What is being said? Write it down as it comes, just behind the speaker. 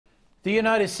The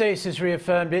United States has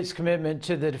reaffirmed its commitment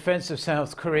to the defense of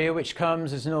South Korea, which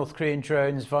comes as North Korean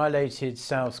drones violated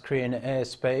South Korean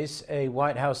airspace. A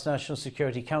White House National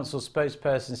Security Council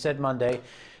spokesperson said Monday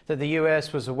that the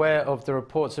U.S. was aware of the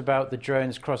reports about the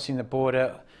drones crossing the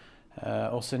border,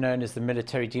 also known as the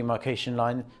military demarcation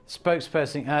line. The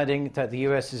spokesperson adding that the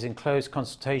U.S. is in close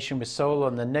consultation with Seoul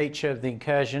on the nature of the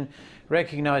incursion,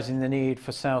 recognizing the need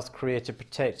for South Korea to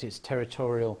protect its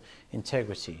territorial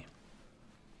integrity.